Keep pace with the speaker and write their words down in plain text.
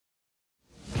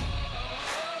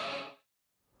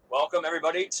Welcome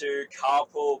everybody to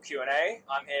Carpool Q&A.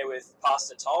 I'm here with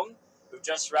Pastor Tom. We've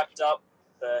just wrapped up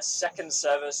the second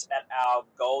service at our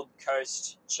Gold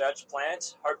Coast church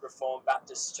plant, Hope Reformed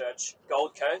Baptist Church,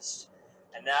 Gold Coast.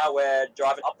 And now we're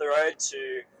driving up the road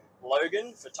to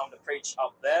Logan for Tom to preach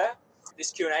up there.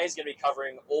 This Q&A is going to be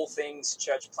covering all things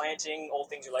church planting, all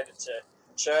things related to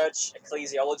church,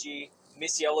 ecclesiology,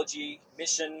 missiology,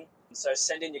 mission. So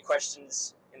send in your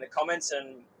questions in the comments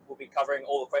and we'll be covering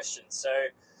all the questions. So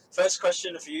first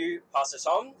question for you, Pastor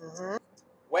Tom. Mm-hmm.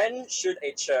 When should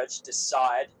a church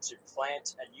decide to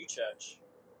plant a new church?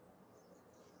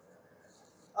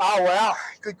 Oh, wow.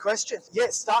 Good question. Yeah,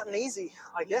 starting easy,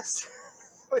 I guess,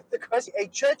 with the question. A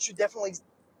church should definitely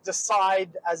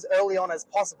decide as early on as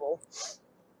possible,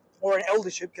 or an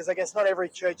eldership, because I guess not every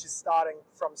church is starting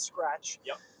from scratch.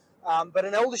 Yep. But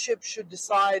an eldership should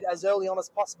decide as early on as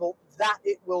possible that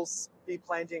it will be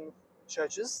planting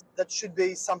churches. That should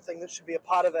be something that should be a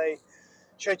part of a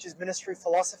church's ministry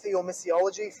philosophy or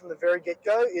missiology from the very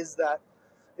get-go, is that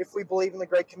if we believe in the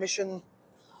Great Commission,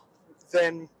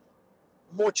 then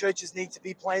more churches need to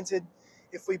be planted.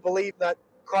 If we believe that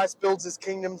Christ builds his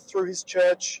kingdom through his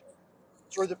church,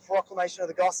 through the proclamation of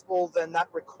the gospel, then that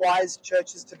requires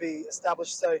churches to be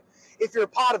established. So if you're a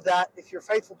part of that, if you're a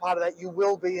faithful part of that, you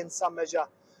will be in some measure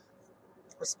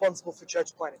responsible for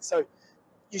church planting. So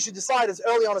you should decide as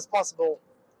early on as possible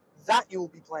that you will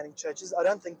be planting churches. I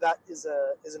don't think that is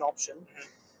an option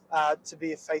to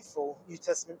be a faithful New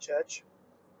Testament church.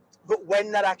 But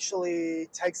when that actually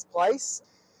takes place,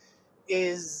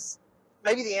 is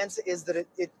maybe the answer is that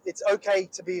it's okay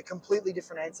to be a completely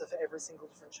different answer for every single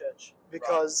different church,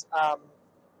 because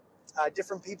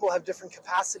different people have different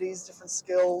capacities, different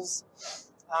skills.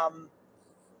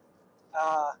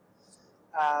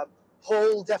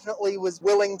 Paul definitely was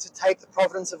willing to take the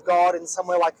providence of God in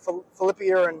somewhere like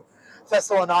Philippia and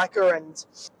Thessalonica and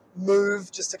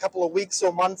move just a couple of weeks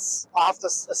or months after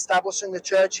establishing the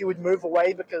church. He would move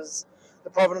away because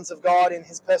the providence of God in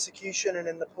his persecution and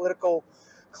in the political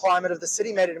climate of the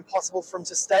city made it impossible for him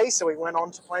to stay, so he went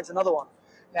on to plant another one.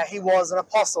 Now, he was an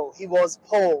apostle. He was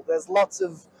Paul. There's lots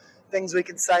of things we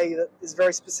can say that is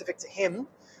very specific to him,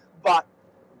 but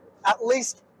at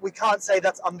least we can't say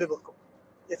that's unbiblical.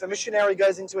 If a missionary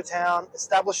goes into a town,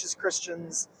 establishes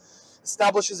Christians,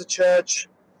 establishes a church,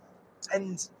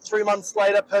 and 3 months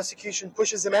later persecution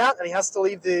pushes him out and he has to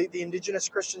leave the indigenous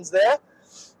Christians there,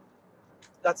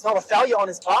 that's not a failure on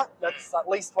his part. That's at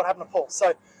least what happened to Paul.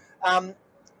 So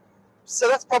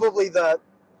that's probably the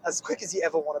as quick as you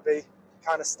ever want to be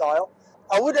kind of style.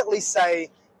 I would at least say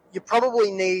you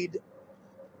probably need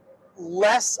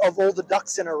less of all the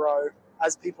ducks in a row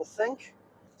as people think,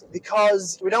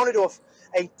 because we don't want to do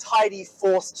a tidy,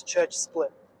 forced church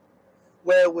split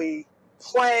where we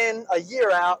plan a year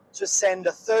out to send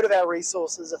a third of our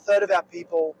resources, a third of our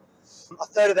people, a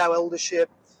third of our eldership,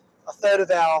 a third of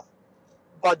our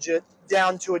budget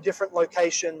down to a different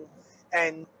location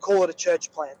and call it a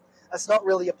church plant. That's not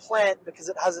really a plant because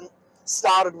it hasn't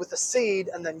started with a seed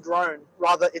and then grown.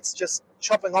 Rather, it's just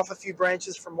chopping off a few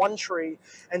branches from one tree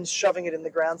and shoving it in the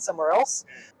ground somewhere else.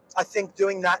 I think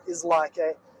doing that is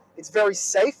it's very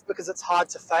safe because it's hard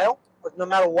to fail. Like, no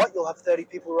matter what, you'll have 30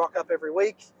 people rock up every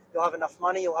week. You'll have enough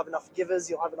money, you'll have enough givers,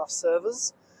 you'll have enough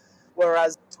servers.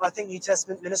 Whereas I think New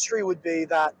Testament ministry would be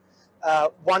that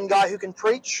one guy who can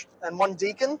preach and one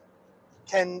deacon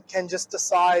can just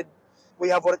decide we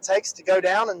have what it takes to go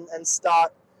down and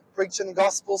start preaching the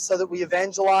gospel so that we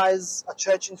evangelize a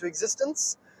church into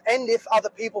existence. And if other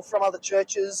people from other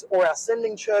churches or our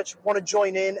sending church want to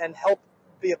join in and help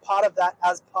be a part of that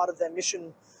as part of their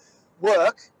mission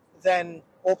work, then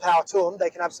all power to them.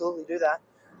 They can absolutely do that.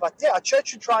 But yeah, a church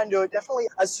should try and do it definitely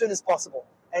as soon as possible,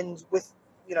 and with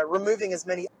removing as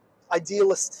many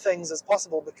idealist things as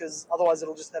possible, because otherwise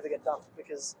it'll just never get done.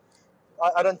 Because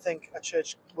I don't think a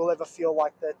church will ever feel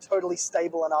like they're totally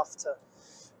stable enough to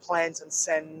plant and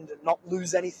send and not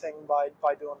lose anything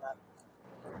by doing that.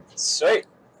 Sweet.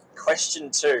 Question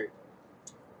 2.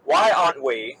 Why aren't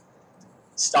we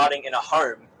starting in a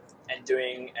home and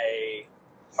doing a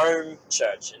home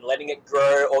church and letting it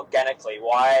grow organically?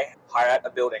 Why hire out a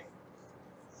building?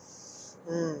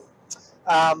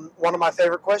 One of my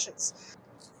favorite questions.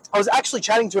 I was actually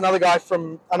chatting to another guy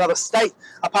from another state,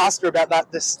 a pastor, about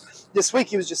that this week.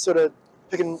 He was just sort of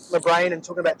picking my brain and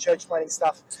talking about church planting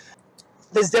stuff.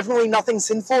 There's definitely nothing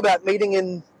sinful about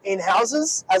meeting in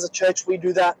houses. As a church, we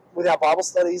do that with our Bible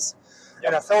studies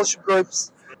and our fellowship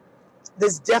groups.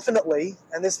 There's definitely,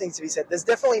 and this needs to be said, there's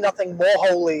definitely nothing more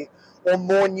holy or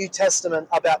more New Testament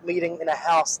about meeting in a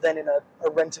house than in a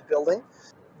rented building.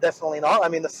 Definitely not. I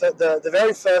mean, the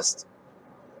very first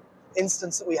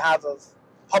instance that we have of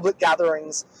public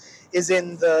gatherings is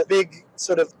in the big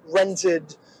sort of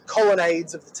rented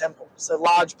colonnades of the temple. So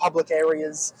large public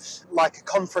areas like a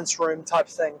conference room type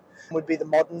thing would be the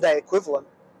modern day equivalent.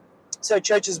 So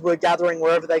churches were gathering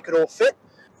wherever they could all fit.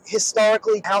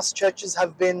 Historically, house churches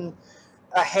have been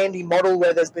a handy model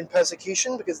where there's been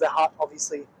persecution because they're hard,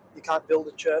 obviously you can't build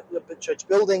a church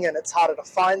building and it's harder to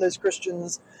find those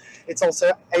Christians. It's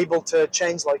also able to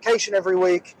change location every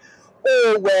week,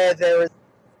 or where there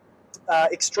are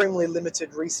extremely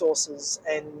limited resources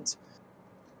and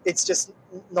it's just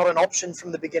not an option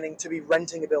from the beginning to be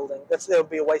renting a building. That would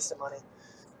be a waste of money.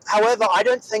 However, I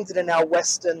don't think that in our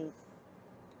Western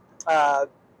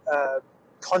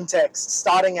context,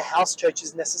 starting a house church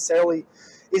is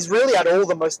really at all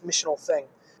the most missional thing.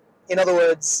 In other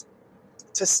words,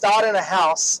 to start in a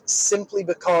house simply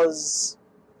because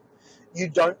you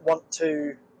don't want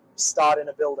to start in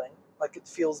a building, like it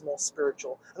feels more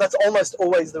spiritual. And that's almost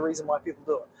always the reason why people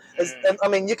do it. I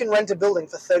mean, you can rent a building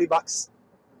for $30,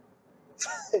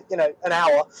 an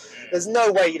hour. There's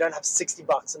no way you don't have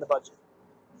 $60 in the budget.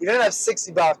 If you don't have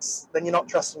 $60, then you're not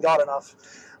trusting God enough,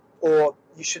 or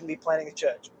you shouldn't be planning a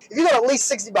church. If you've got at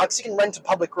least $60, you can rent a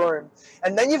public room,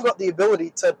 and then you've got the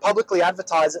ability to publicly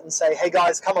advertise it and say, hey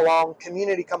guys, come along,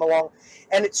 community, come along,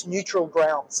 and it's neutral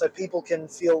ground, so people can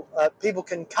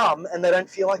come and they don't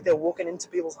feel like they're walking into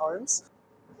people's homes.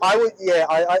 I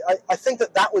think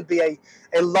that would be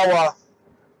a lower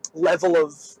level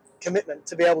of commitment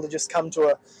to be able to just come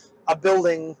to a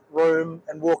building room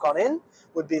and walk on in.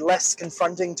 Would be less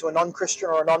confronting to a non-Christian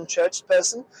or a non-church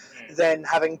person than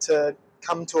having to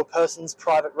come to a person's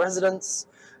private residence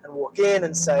and walk in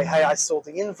and say, hey, I saw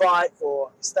the invite, or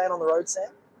you staying on the road,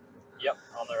 Sam? Yep,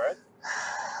 on the road.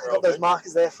 I've got those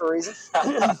markers there for a reason.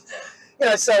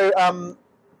 So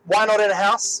why not in a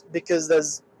house? Because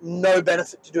there's no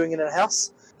benefit to doing it in a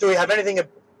house. Do we have anything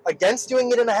against doing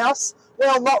it in a house?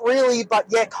 Well, not really, but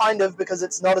yeah, kind of, because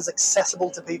it's not as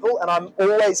accessible to people, and I'm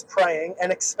always praying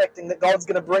and expecting that God's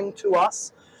going to bring to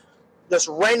us just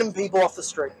random people off the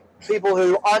street, people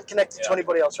who aren't connected to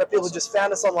anybody else, right? People who just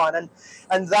found us online,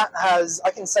 and that has, I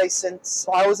can say, since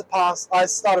I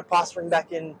started pastoring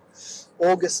back in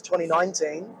August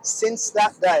 2019, since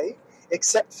that day,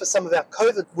 except for some of our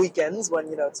COVID weekends when,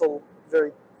 it's all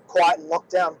very quiet and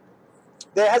locked down,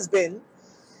 there has been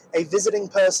a visiting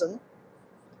person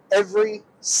every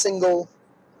single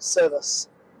service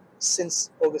since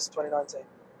August 2019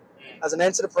 as an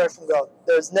answer to prayer from God.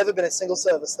 There's never been a single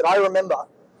service that I remember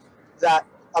that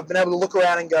I've been able to look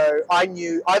around and go,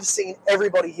 I've seen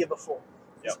everybody here before.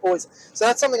 Yep. Always. So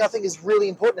that's something I think is really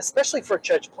important, especially for a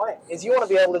church plant, is you want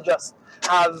to be able to just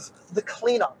have the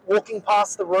cleaner walking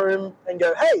past the room and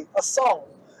go, hey, a song,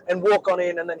 and walk on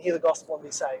in and then hear the gospel and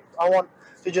be saved. I want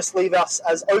to just leave us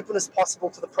as open as possible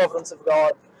to the providence of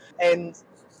God. And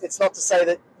it's not to say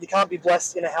that you can't be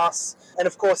blessed in a house. And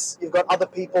of course, you've got other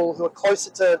people who are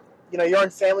closer to, your own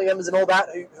family members and all that,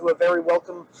 who are very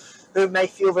welcome, who may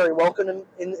feel very welcome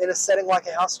in a setting like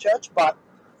a house church. But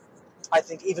I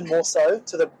think even more so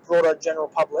to the broader general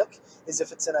public is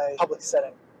if it's in a public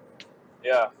setting.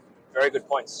 Yeah, very good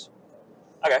points.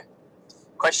 Okay.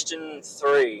 Question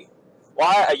 3.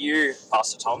 Why are you,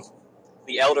 Pastor Tom,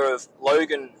 the elder of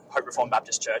Logan Hope Reformed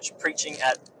Baptist Church, preaching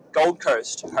at Gold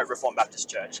Coast Hope Reformed Baptist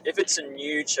Church? If it's a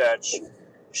new church,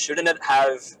 shouldn't it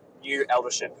have new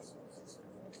eldership?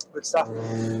 Good stuff.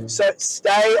 So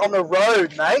stay on the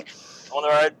road, mate. On the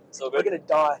road, it's all good. We're going to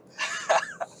die.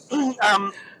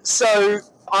 So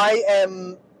I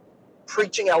am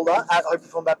preaching elder at Hope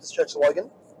Reformed Baptist Church Logan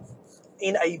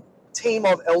in a team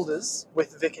of elders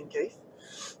with Vic and Keith.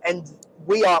 And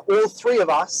we are, all three of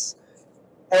us,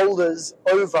 elders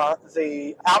over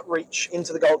the outreach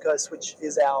into the Gold Coast, which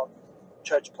is our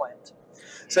church plant.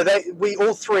 So we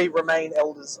all three remain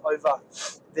elders over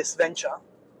this venture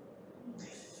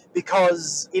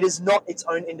because it is not its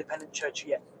own independent church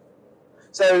yet.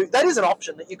 So that is an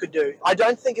option that you could do. I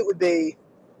don't think it would be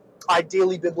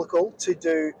ideally biblical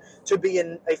to be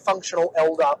in a functional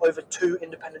elder over 2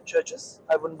 independent churches.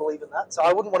 I wouldn't believe in that. So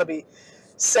I wouldn't want to be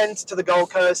sent to the Gold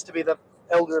Coast to be the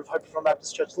elder of Hope Reformed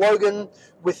Baptist Church Logan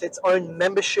with its own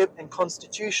membership and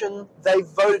constitution. They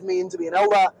voted me in to be an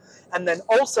elder and then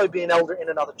also be an elder in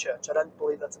another church. I don't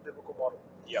believe that's a biblical model.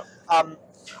 Yep.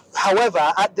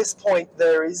 However, at this point,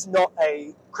 there is not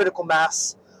a critical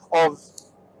mass of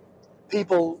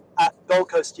people at Gold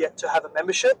Coast yet to have a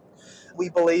membership. We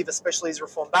believe, especially as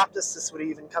Reformed Baptists, this would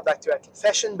even come back to our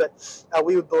confession, but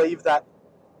we would believe that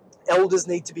elders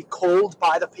need to be called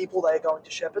by the people they are going to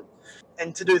shepherd.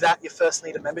 And to do that, you first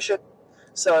need a membership.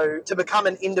 So to become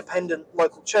an independent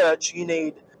local church, you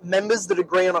need members that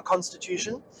agree on a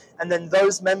constitution, and then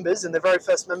those members, in the very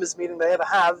first members meeting they ever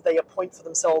have, they appoint for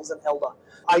themselves an elder.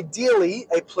 Ideally,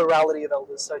 a plurality of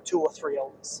elders, so 2 or 3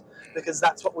 elders, because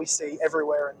that's what we see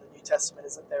everywhere in the New Testament,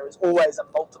 is that there is always a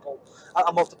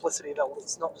multiplicity of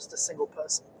elders, not just a single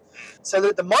person. So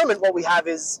at the moment, what we have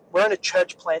is we're in a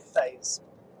church plant phase.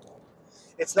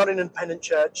 It's not an independent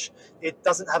church. It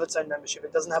doesn't have its own membership.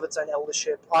 It doesn't have its own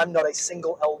eldership. I'm not a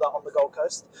single elder on the Gold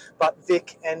Coast, but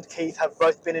Vic and Keith have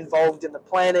both been involved in the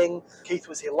planning. Keith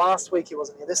was here last week. He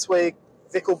wasn't here this week.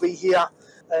 Vic will be here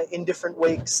in different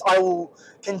weeks. I will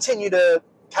continue to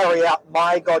carry out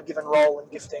my God-given role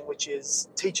and gifting, which is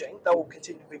teaching. That will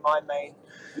continue to be my main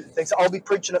thing. So I'll be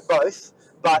preaching at both,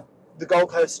 but the Gold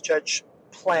Coast Church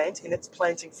plant, in its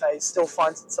planting phase, still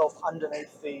finds itself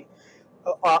underneath the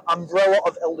umbrella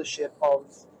of eldership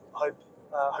of Hope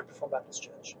Reformed Baptist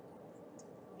Church.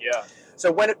 Yeah.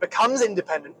 So when it becomes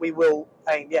independent, we will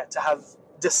aim, to have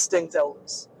distinct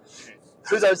elders.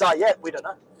 Who those are yet, we don't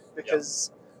know.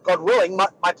 Because God willing,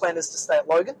 my plan is to stay at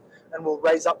Logan, and we'll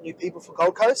raise up new people for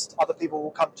Gold Coast. Other people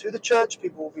will come to the church.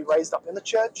 People will be raised up in the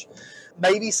church.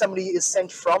 Maybe somebody is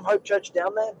sent from Hope Church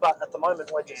down there, but at the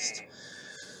moment we're just,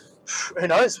 who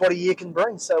knows what a year can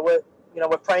bring. So we're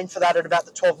praying for that at about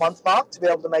the 12-month mark to be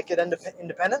able to make it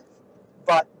independent.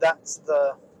 But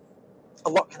a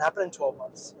lot can happen in 12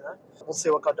 months. We'll see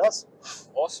what God does.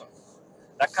 Awesome.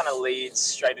 That kind of leads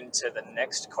straight into the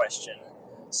next question.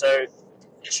 So,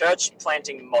 church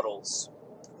planting models.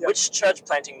 Yep. Which church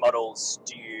planting models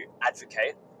do you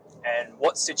advocate, and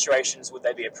what situations would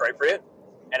they be appropriate?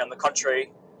 And on the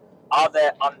contrary, are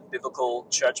there unbiblical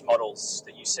church models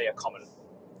that you see are common?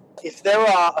 If there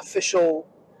are official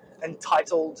and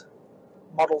titled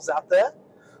models out there,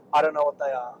 I don't know what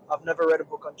they are. I've never read a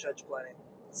book on church planting,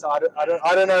 so I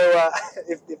don't know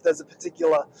if there's a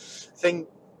particular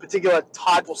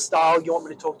type or style you want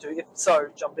me to talk to. If so,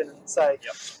 jump in and say,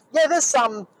 there's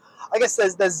some. I guess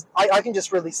there's I can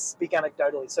just really speak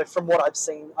anecdotally. So from what I've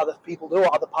seen other people do,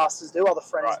 or other pastors do, other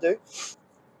friends do,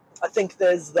 I think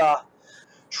there's the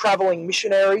traveling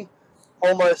missionary,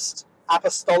 almost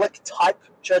apostolic type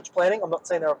church planting. I'm not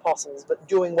saying they're apostles, but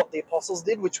doing what the apostles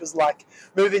did, which was like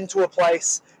move into a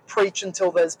place, preach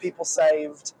until there's people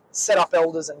saved, set up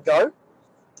elders and go.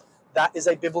 That is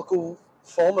a biblical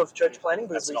form of church planting,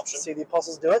 because we see the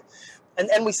apostles do it.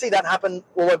 And we see that happen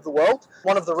all over the world.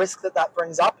 One of the risks that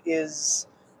brings up is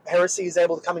heresy is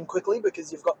able to come in quickly,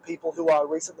 because you've got people who are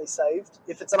recently saved.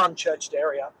 If it's an unchurched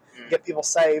area, you get people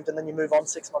saved and then you move on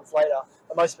 6 months later.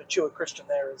 The most mature Christian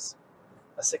there is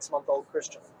a 6-month-old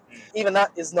Christian. Even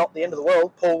that is not the end of the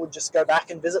world. Paul would just go back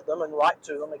and visit them and write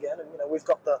to them again. And we've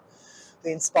got the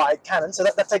inspired canon, so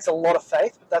that takes a lot of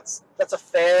faith. But that's a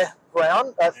fair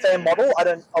ground, a fair model.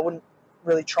 I wouldn't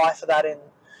really try for that in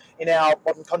our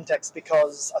modern context,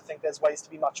 because I think there's ways to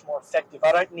be much more effective.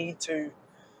 I don't need to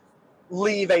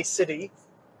leave a city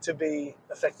to be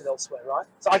effective elsewhere, right?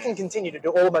 So I can continue to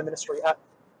do all of my ministry at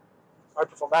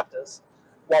Hope Reformed Baptist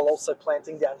while also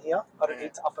planting down here. I don't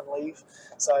need to up and leave.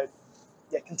 So,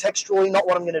 contextually, not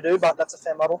what I'm going to do, but that's a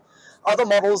fair model. Other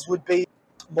models would be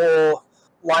more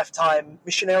lifetime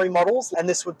missionary models, and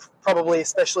this would probably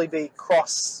especially be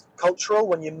cross-cultural,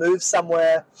 when you move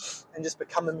somewhere and just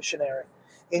become a missionary.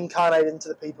 Incarnate into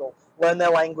the people, learn their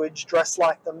language, dress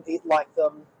like them, eat like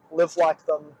them, live like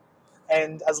them,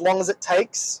 and as long as it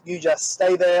takes, you just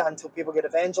stay there until people get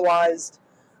evangelized,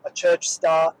 a church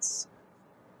starts,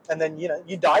 and then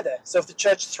you die there. So if the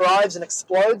church thrives and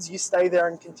explodes, you stay there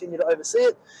and continue to oversee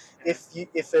it.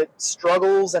 If it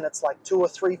struggles and it's like 2 or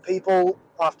 3 people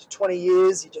after 20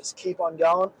 years, you just keep on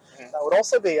going. That would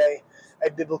also be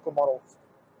a biblical model.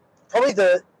 Probably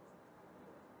the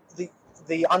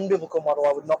unbiblical model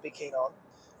I would not be keen on,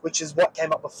 which is what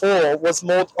came up before, was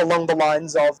more along the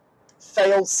lines of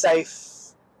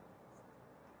fail-safe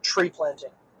tree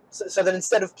planting. So that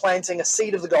instead of planting a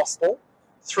seed of the gospel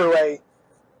through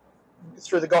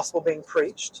the gospel being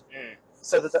preached,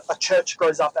 so that a church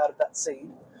grows up out of that seed,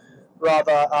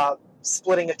 rather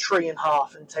splitting a tree in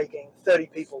half and taking 30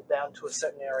 people down to a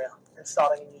certain area and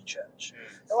starting a new church.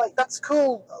 That's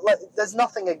cool. There's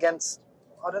nothing against.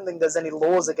 I don't think there's any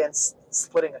laws against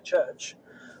splitting a church.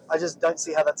 I just don't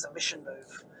see how that's a mission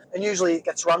move. And usually it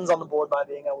gets runs on the board by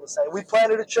being able to say, we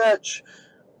planted a church.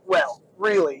 Well,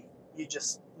 really, you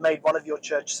just made one of your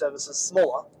church services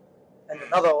smaller, and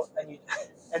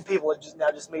and people are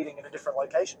just meeting in a different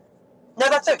location. Now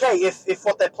that's okay if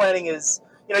what they're planning is,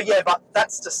 but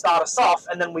that's to start us off,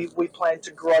 and then we plan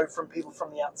to grow from people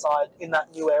from the outside in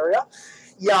that new area.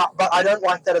 Yeah, but I don't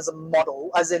like that as a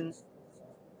model, as in,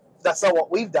 that's not what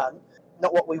we've done,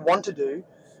 not what we want to do.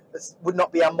 This would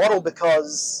not be our model,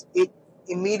 because it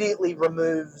immediately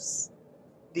removes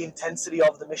the intensity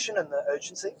of the mission and the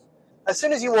urgency. As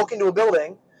soon as you walk into a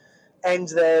building and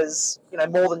there's,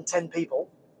 more than 10 people,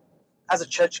 as a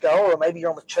churchgoer, or maybe you're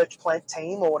on the church plant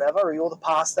team or whatever, or you're the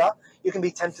pastor, you can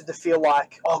be tempted to feel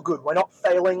like, oh, good, we're not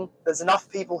failing. There's enough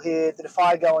people here that if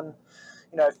I go and,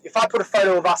 if I put a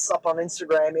photo of us up on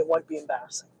Instagram, it won't be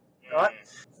embarrassing, right?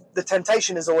 The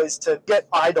temptation is always to get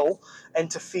idle and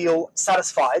to feel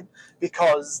satisfied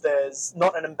because there's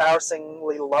not an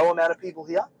embarrassingly low amount of people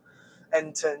here,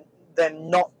 and to then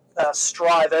not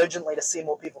strive urgently to see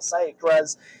more people saved.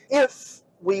 Whereas if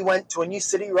we went to a new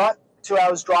city, right, 2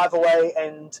 hours drive away,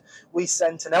 and we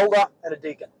sent an elder and a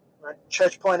deacon, right,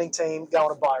 church planning team going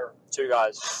to Byron. 2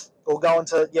 guys. Or going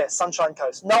to, Sunshine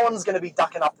Coast. No one's going to be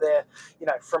ducking up there,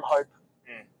 from Hope.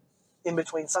 In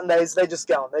between Sundays, they're just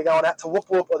going. They're going out to Whoop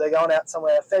Whoop, or they're going out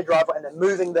somewhere, fair driveway, and they're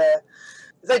moving there.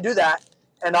 If they do that,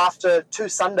 and after 2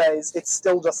 Sundays, it's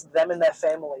still just them and their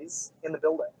families in the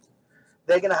building,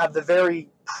 they're going to have the very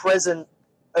present,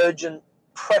 urgent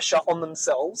pressure on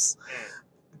themselves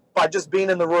by just being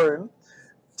in the room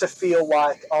to feel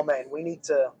like, oh man, we need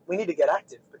to get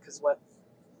active, because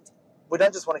we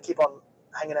don't just want to keep on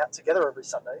hanging out together every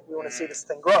Sunday. We want to see this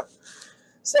thing grow.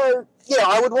 So,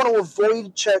 I would want to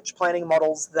avoid church planning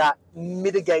models that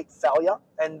mitigate failure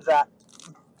and that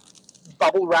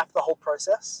bubble wrap the whole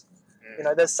process.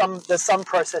 There's some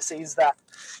processes that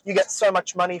you get so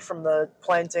much money from the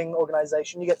planting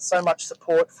organization, you get so much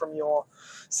support from your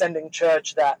sending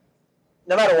church that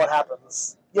no matter what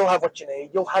happens, you'll have what you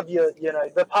need. You'll have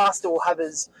the pastor will have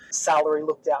his salary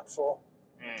looked out for.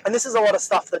 And this is a lot of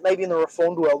stuff that maybe in the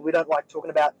Reformed world we don't like talking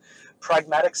about,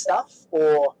 pragmatic stuff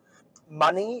or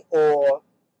money or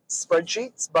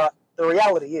spreadsheets, but the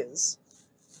reality is,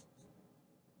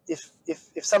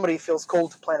 if somebody feels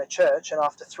called to plant a church and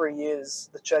after 3 years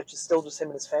the church is still just him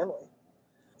and his family,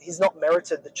 he's not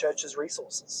merited the church's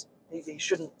resources. He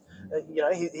shouldn't,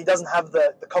 he doesn't have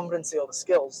the competency or the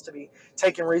skills to be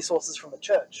taking resources from the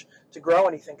church to grow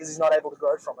anything, because he's not able to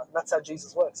grow from it. And that's how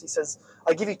Jesus works. He says,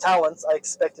 I give you talents, I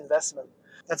expect investment.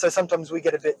 And so sometimes we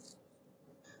get a bit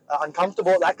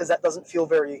uncomfortable at that, because that doesn't feel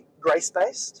very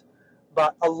grace-based.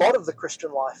 But a lot of the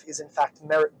Christian life is in fact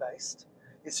merit-based.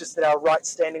 It's just that our right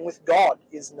standing with God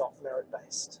is not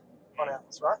merit-based on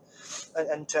ours, right?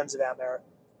 In terms of our merit.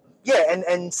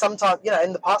 And sometimes,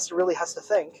 and the pastor really has to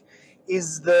think,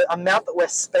 is the amount that we're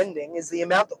spending, is the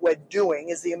amount that we're doing,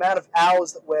 is the amount of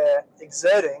hours that we're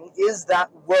exerting, is that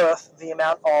worth the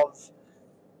amount of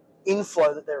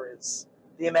inflow that there is?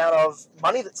 The amount of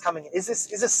money that's coming in? Is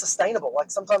this sustainable? Like,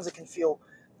 sometimes it can feel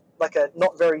like a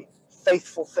not very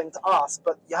faithful thing to ask,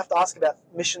 but you have to ask about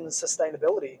mission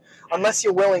sustainability. Unless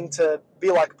you're willing to be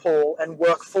like Paul and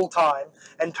work full-time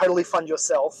and totally fund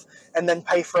yourself and then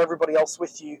pay for everybody else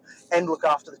with you and look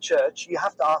after the church, you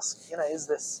have to ask, is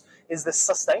this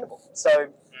sustainable? So,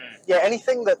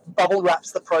 anything that bubble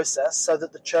wraps the process so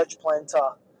that the church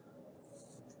planter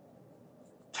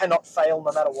cannot fail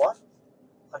no matter what,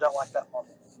 I don't like that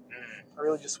model. I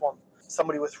really just want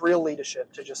somebody with real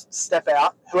leadership to just step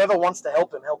out. Whoever wants to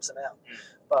help him helps him out.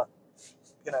 But,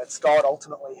 it's God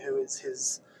ultimately who is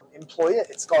his employer.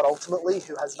 It's God ultimately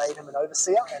who has made him an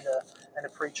overseer and a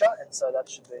preacher. And so that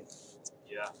should be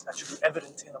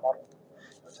evident in the model.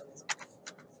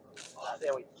 Oh,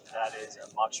 there we go. That is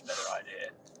a much better idea.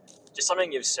 Just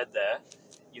something you've said there.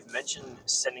 You've mentioned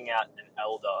sending out an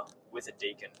elder with a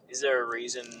deacon. Is there a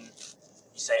reason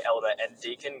you say elder and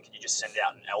deacon? Can you just send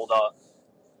out an elder,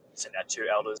 send out 2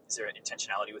 elders? Is there an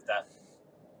intentionality with that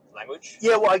language?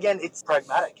 Yeah, well, again, it's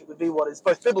pragmatic. It would be what is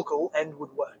both biblical and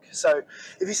would work. So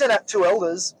if you send out 2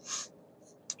 elders,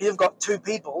 you've got 2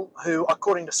 people who,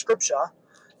 according to Scripture,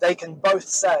 they can both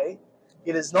say,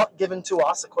 it is not given to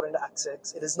us, according to Acts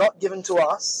 6, it is not given to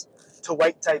us to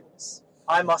wait tables.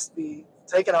 I must be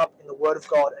taken up in the Word of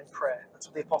God and prayer. That's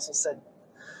what the apostles said.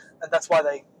 And that's why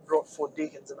they brought forth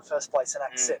deacons in the first place in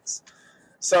Acts 6.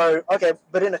 So, okay,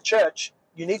 but in a church,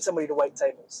 you need somebody to wait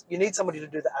tables. You need somebody to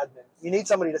do the admin. You need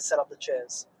somebody to set up the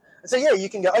chairs. And so, you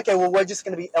can go, okay, well, we're just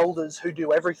going to be elders who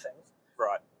do everything.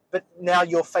 Right. But now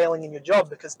you're failing in your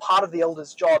job, because part of the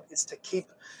elder's job is to keep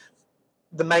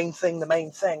the main thing,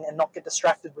 and not get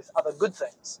distracted with other good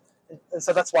things. And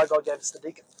so that's why God gave us the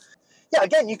deacon. Yeah,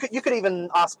 again, you could even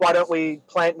ask, why don't we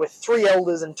plant with 3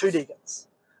 elders and 2 deacons?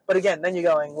 But again, then you're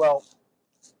going, well,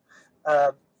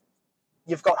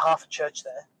 you've got half a church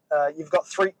there. You've got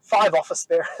 5 office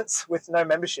bearers with no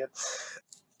membership.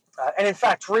 And in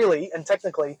fact, really and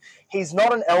technically, he's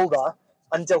not an elder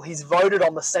until he's voted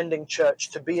on the sending church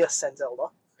to be a sent elder.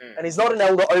 And he's not an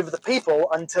elder over the people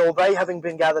until they, having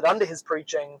been gathered under his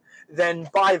preaching, then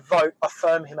by vote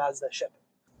affirm him as their shepherd.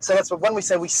 So that's when we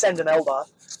say we send an elder,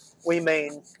 we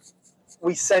mean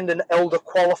we send an elder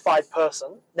qualified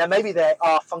person. Now, maybe they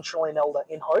are functionally an elder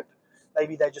in Hope.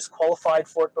 Maybe they're just qualified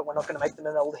for it, but we're not going to make them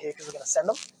an elder here because we're going to send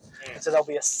them. And so they'll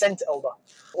be a sent elder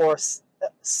or a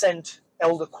sent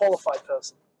elder qualified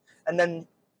person. And then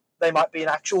they might be an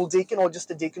actual deacon or just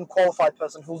a deacon qualified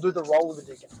person who will do the role of a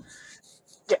deacon.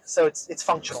 Yeah, so it's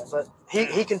functional. But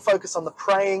he can focus on the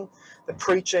praying, the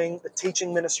preaching, the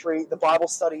teaching ministry, the Bible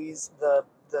studies, the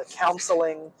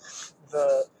counseling,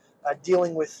 the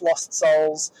dealing with lost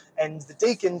souls, and the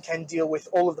deacon can deal with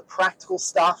all of the practical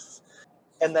stuff,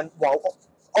 and then while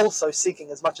also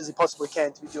seeking as much as he possibly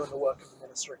can to be doing the work of the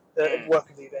ministry, the work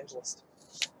of the evangelist.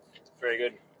 Very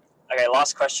good. Okay,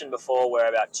 last question before we're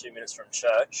about 2 minutes from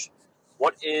church.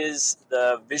 What is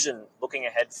the vision looking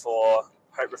ahead for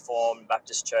Hope Reformed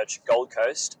Baptist Church Gold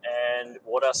Coast, and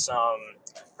what are some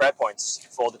prayer points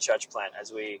for the church plant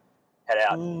as we head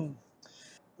out?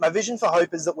 My vision for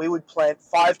Hope is that we would plant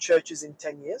 5 churches in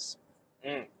 10 years,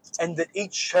 and that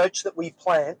each church that we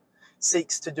plant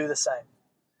seeks to do the same.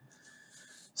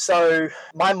 So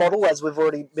my model, as we've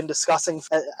already been discussing,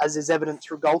 as is evident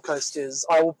through Gold Coast, is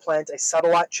I will plant a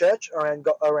satellite church around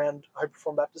Hope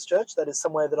Reformed Baptist Church. That is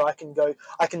somewhere that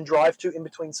I can drive to in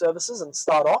between services and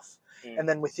start off, and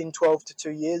then within 12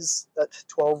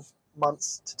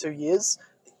 months to 2 years,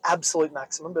 the absolute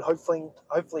maximum, but hopefully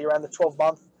around the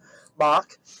 12-month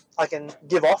mark, I can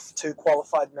give off to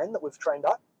qualified men that we've trained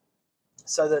up,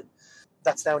 so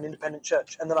that's now an independent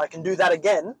church. And then I can do that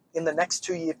again in the next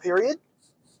 2-year period,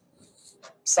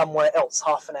 somewhere else,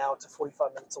 half an hour to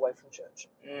 45 minutes away from church.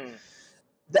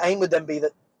 The aim would then be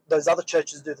that those other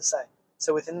churches do the same.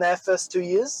 So within their first 2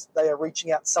 years, they are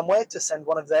reaching out somewhere to send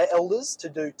one of their elders to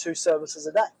do 2 services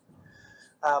a day,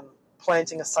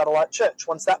 planting a satellite church.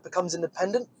 Once that becomes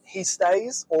independent, he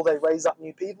stays, or they raise up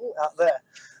new people out there.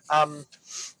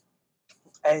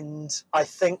 And I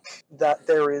think that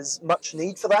there is much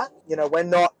need for that. We're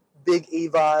not big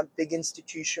EVA, big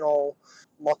institutional,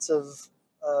 lots of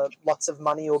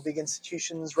money or big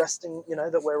institutions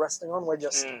that we're resting on. We're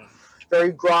just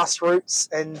very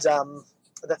grassroots, and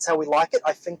that's how we like it.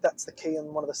 I think that's the key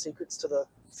and one of the secrets to the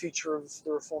future of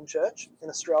the Reformed Church in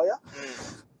Australia.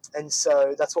 And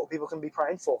so that's what people can be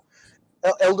praying for.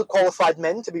 Elder qualified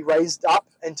men to be raised up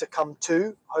and to come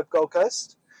to Hope Gold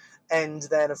Coast. And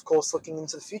then, of course, looking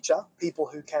into the future, people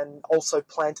who can also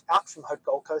plant out from Hope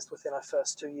Gold Coast within our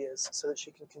first 2 years, so that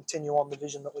she can continue on the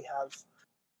vision that we have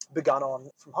begun on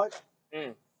from Hope.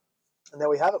 And there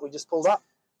we have it. We just pulled up.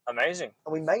 Amazing.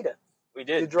 And we made it. We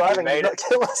did. You're driving, we made did not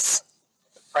kill us.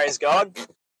 Praise God.